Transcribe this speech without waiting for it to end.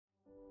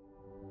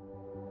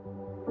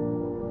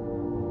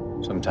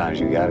Sometimes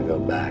you gotta go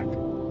back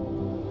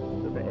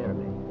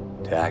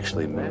to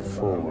actually move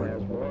forward.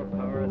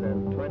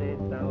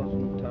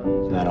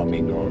 And I don't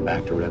mean going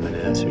back to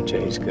reminisce or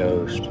chase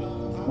ghosts. I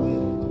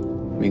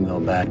mean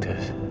going back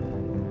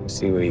to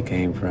see where you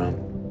came from,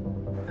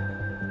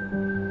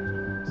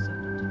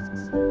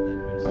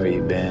 where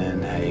you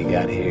been, how you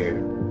got here,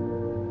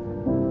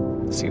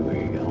 see where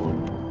you're going.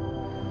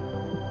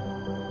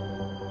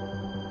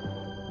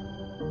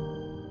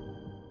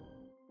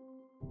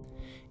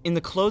 In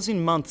the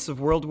closing months of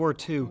World War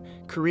II,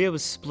 Korea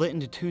was split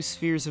into two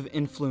spheres of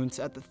influence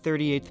at the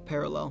 38th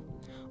parallel,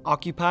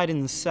 occupied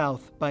in the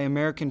south by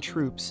American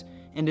troops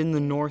and in the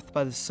north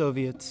by the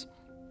Soviets.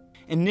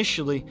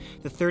 Initially,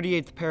 the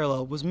 38th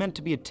parallel was meant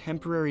to be a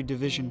temporary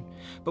division,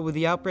 but with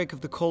the outbreak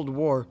of the Cold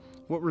War,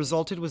 what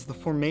resulted was the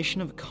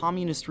formation of a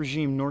communist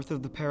regime north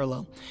of the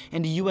parallel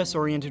and a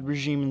US-oriented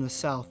regime in the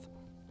south.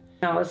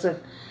 It was a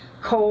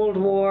Cold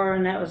War,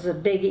 and that was a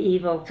big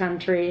evil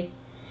country.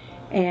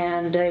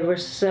 And they were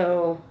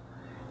so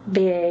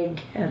big,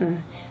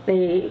 and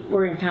they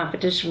were in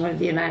competition with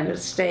the United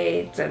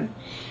States, and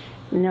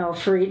no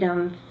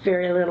freedom,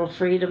 very little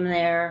freedom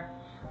there,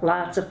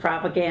 lots of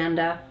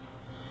propaganda.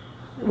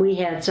 We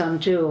had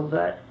some too,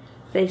 but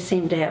they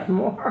seemed to have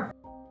more.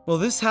 While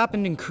this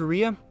happened in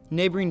Korea,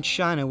 neighboring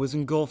China was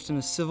engulfed in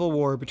a civil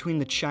war between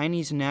the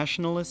Chinese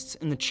nationalists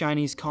and the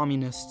Chinese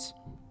communists.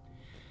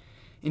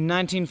 In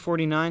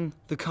 1949,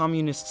 the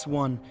Communists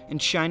won,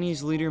 and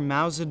Chinese leader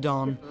Mao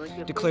Zedong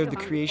declared the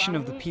creation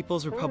of the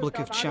People's Republic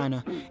of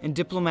China and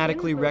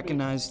diplomatically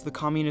recognized the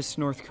Communist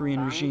North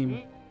Korean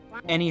regime.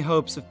 Any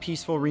hopes of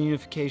peaceful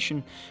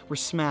reunification were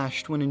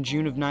smashed when in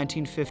June of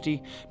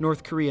 1950,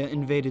 North Korea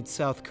invaded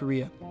South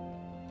Korea.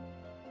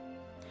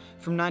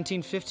 From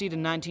 1950 to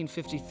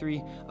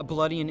 1953, a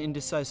bloody and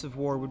indecisive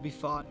war would be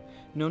fought,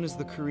 known as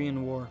the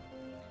Korean War.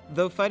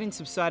 Though fighting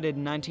subsided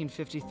in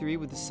 1953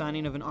 with the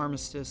signing of an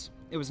armistice,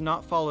 it was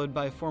not followed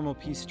by a formal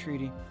peace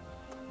treaty.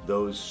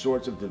 Those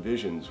sorts of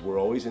divisions were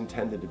always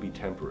intended to be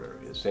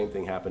temporary. The same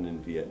thing happened in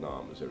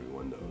Vietnam, as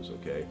everyone knows,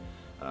 okay?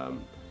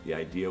 The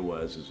idea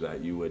was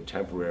that you would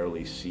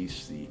temporarily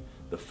cease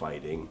the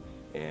fighting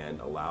and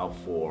allow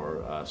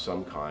for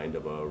some kind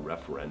of a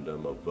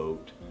referendum, a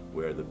vote,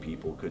 where the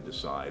people could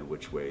decide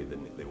which way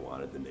they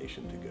wanted the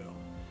nation to go.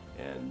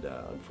 And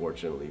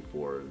unfortunately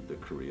for the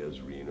Korea's,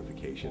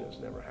 reunification has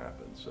never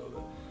happened.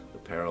 So the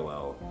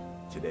parallel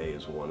today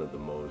is one of the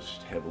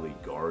most heavily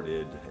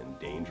guarded and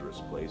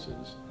dangerous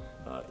places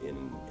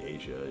in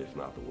Asia, if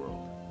not the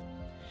world.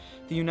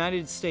 The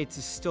United States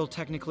is still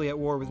technically at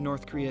war with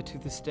North Korea to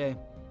this day.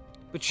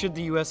 But should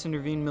the US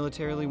intervene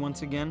militarily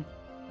once again?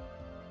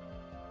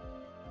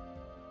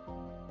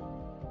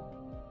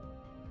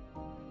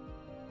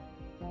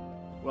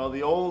 Well,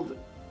 the old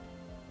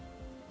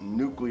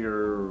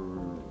nuclear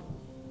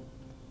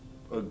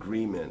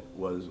agreement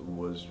was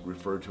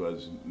referred to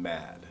as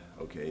MAD,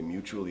 okay,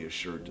 mutually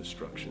assured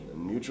destruction.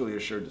 And mutually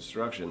assured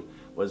destruction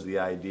was the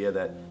idea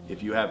that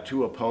if you have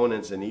two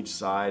opponents and each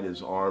side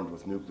is armed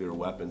with nuclear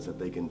weapons that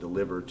they can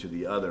deliver to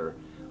the other,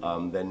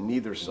 then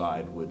neither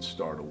side would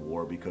start a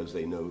war because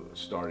they know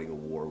starting a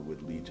war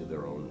would lead to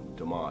their own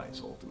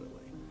demise ultimately.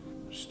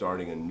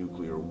 Starting a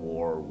nuclear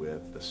war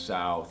with the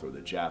South or the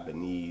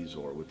Japanese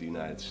or with the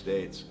United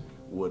States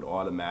would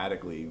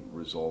automatically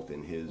result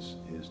in his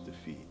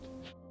defeat.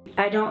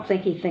 I don't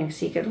think he thinks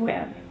he could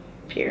win,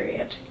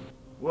 period.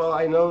 Well,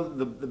 I know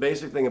the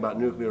basic thing about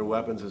nuclear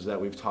weapons is that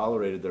we've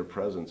tolerated their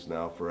presence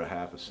now for a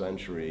half a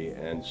century,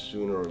 and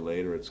sooner or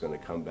later it's going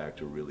to come back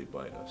to really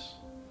bite us.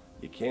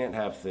 You can't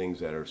have things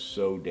that are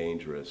so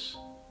dangerous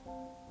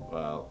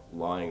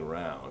lying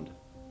around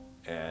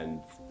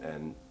and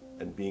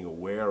being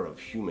aware of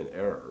human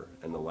error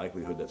and the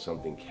likelihood that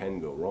something can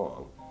go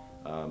wrong,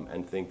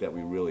 and think that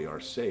we really are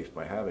safe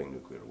by having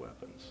nuclear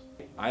weapons.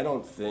 I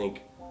don't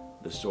think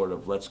the sort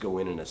of let's go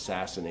in and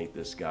assassinate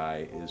this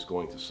guy is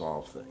going to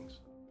solve things.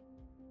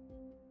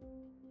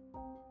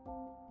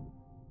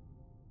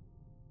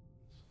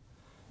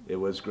 It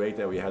was great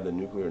that we had the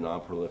Nuclear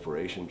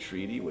Non-Proliferation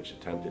Treaty, which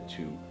attempted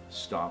to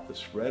stop the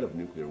spread of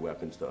nuclear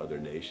weapons to other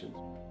nations.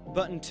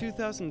 But in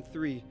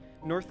 2003,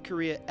 North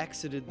Korea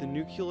exited the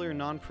Nuclear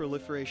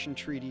Non-Proliferation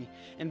Treaty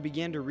and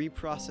began to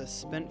reprocess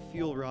spent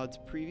fuel rods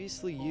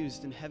previously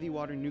used in heavy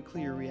water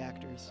nuclear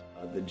reactors.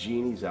 The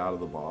genie's out of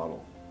the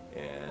bottle,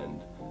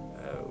 and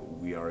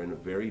we are in a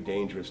very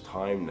dangerous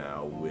time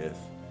now with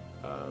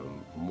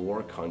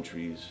more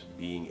countries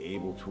being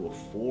able to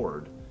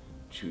afford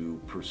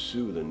to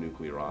pursue the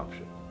nuclear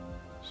option.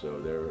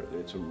 So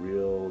it's a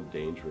real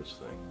dangerous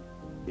thing.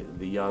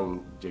 The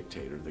young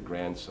dictator, the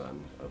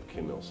grandson of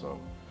Kim Il-sung,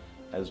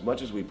 as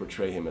much as we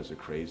portray him as a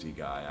crazy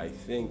guy, I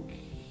think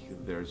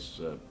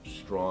there's a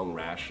strong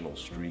rational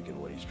streak in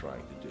what he's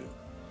trying to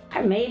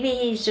do. Maybe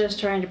he's just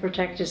trying to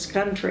protect his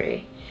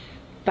country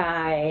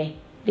by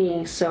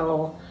being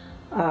so,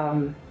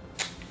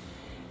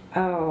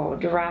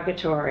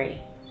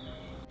 derogatory.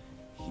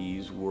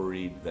 He's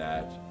worried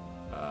that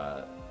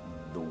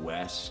the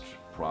West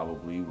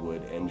probably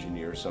would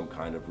engineer some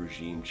kind of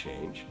regime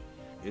change.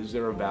 Is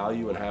there a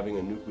value in having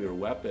a nuclear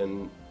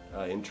weapon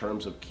in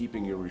terms of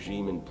keeping your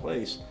regime in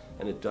place,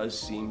 and it does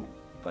seem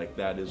like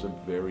that is a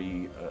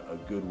very a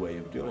good way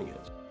of doing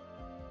it.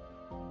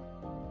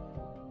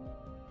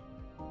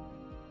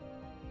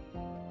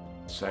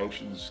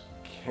 Sanctions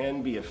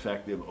can be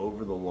effective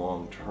over the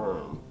long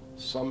term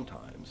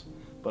sometimes,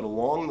 but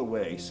along the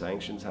way,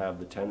 sanctions have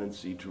the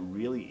tendency to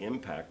really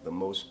impact the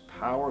most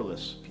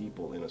powerless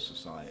people in a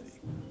society.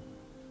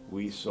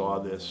 We saw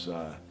this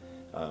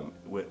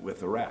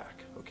with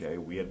Iraq, okay?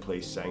 We had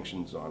placed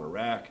sanctions on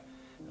Iraq.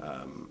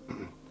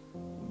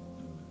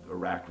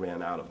 Iraq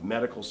ran out of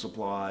medical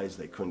supplies,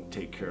 they couldn't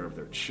take care of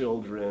their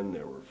children,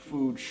 there were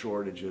food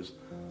shortages,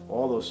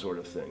 all those sort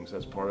of things.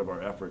 That's part of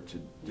our effort to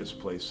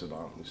displace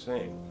Saddam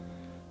Hussein.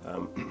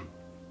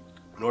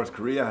 North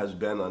Korea has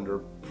been under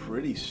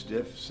pretty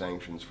stiff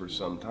sanctions for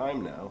some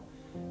time now,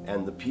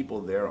 and the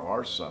people there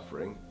are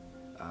suffering.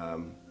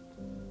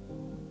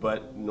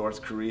 But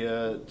North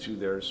Korea, to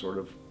their sort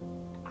of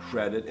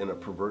credit in a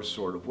perverse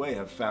sort of way,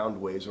 have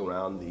found ways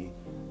around the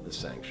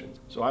sanctions.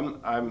 So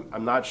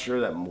I'm not sure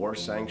that more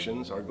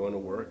sanctions are going to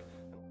work.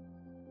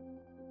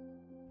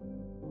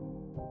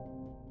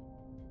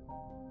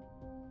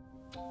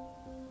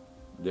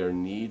 There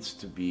needs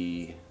to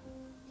be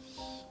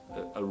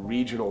a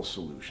regional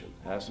solution.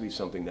 It has to be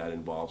something that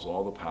involves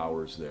all the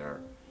powers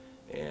there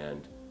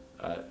and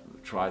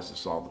tries to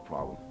solve the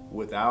problem.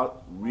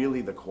 Without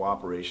really the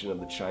cooperation of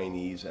the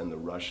Chinese and the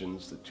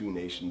Russians, the two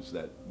nations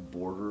that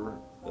border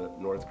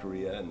North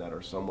Korea and that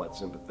are somewhat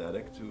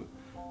sympathetic to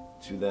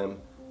them,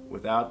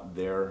 without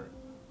their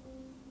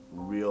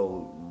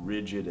real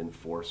rigid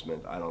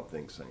enforcement, I don't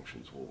think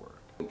sanctions will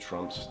work. And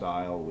Trump's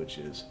style, which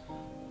is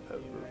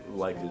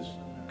like his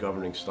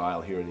governing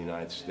style here in the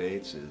United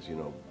States, is, you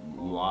know,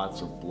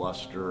 lots of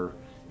bluster,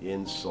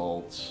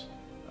 insults,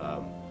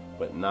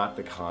 but not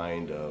the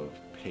kind of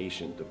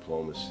patient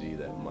diplomacy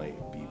that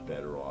might be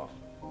better off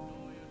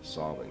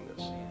solving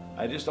this.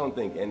 I just don't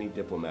think any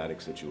diplomatic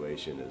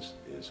situation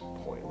is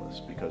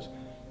pointless, because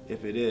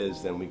if it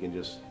is, then we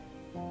just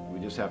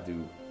have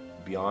to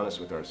be honest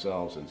with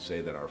ourselves and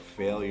say that our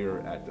failure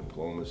at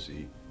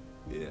diplomacy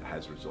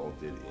has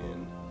resulted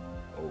in,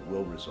 or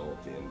will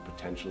result in,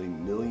 potentially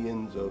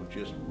millions of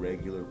just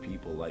regular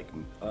people like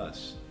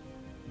us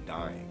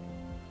dying.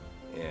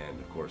 And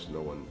of course,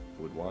 no one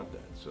would want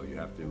that. So you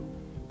have to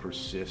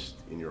persist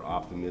in your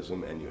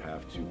optimism, and you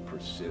have to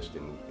persist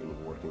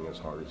in working as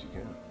hard as you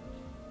can.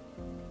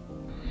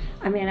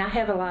 I mean, I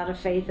have a lot of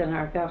faith in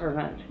our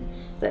government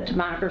that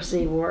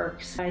democracy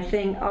works. I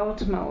think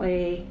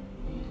ultimately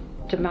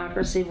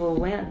democracy will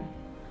win.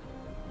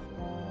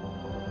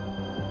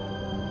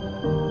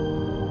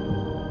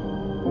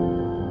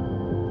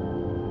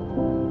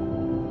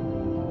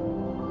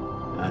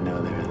 I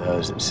know there are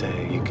those that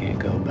say you can't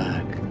go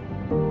back.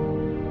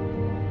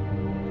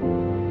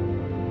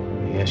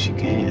 Yes, you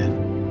can.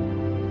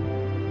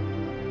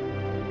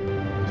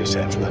 Just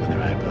have to look in the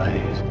right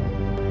place.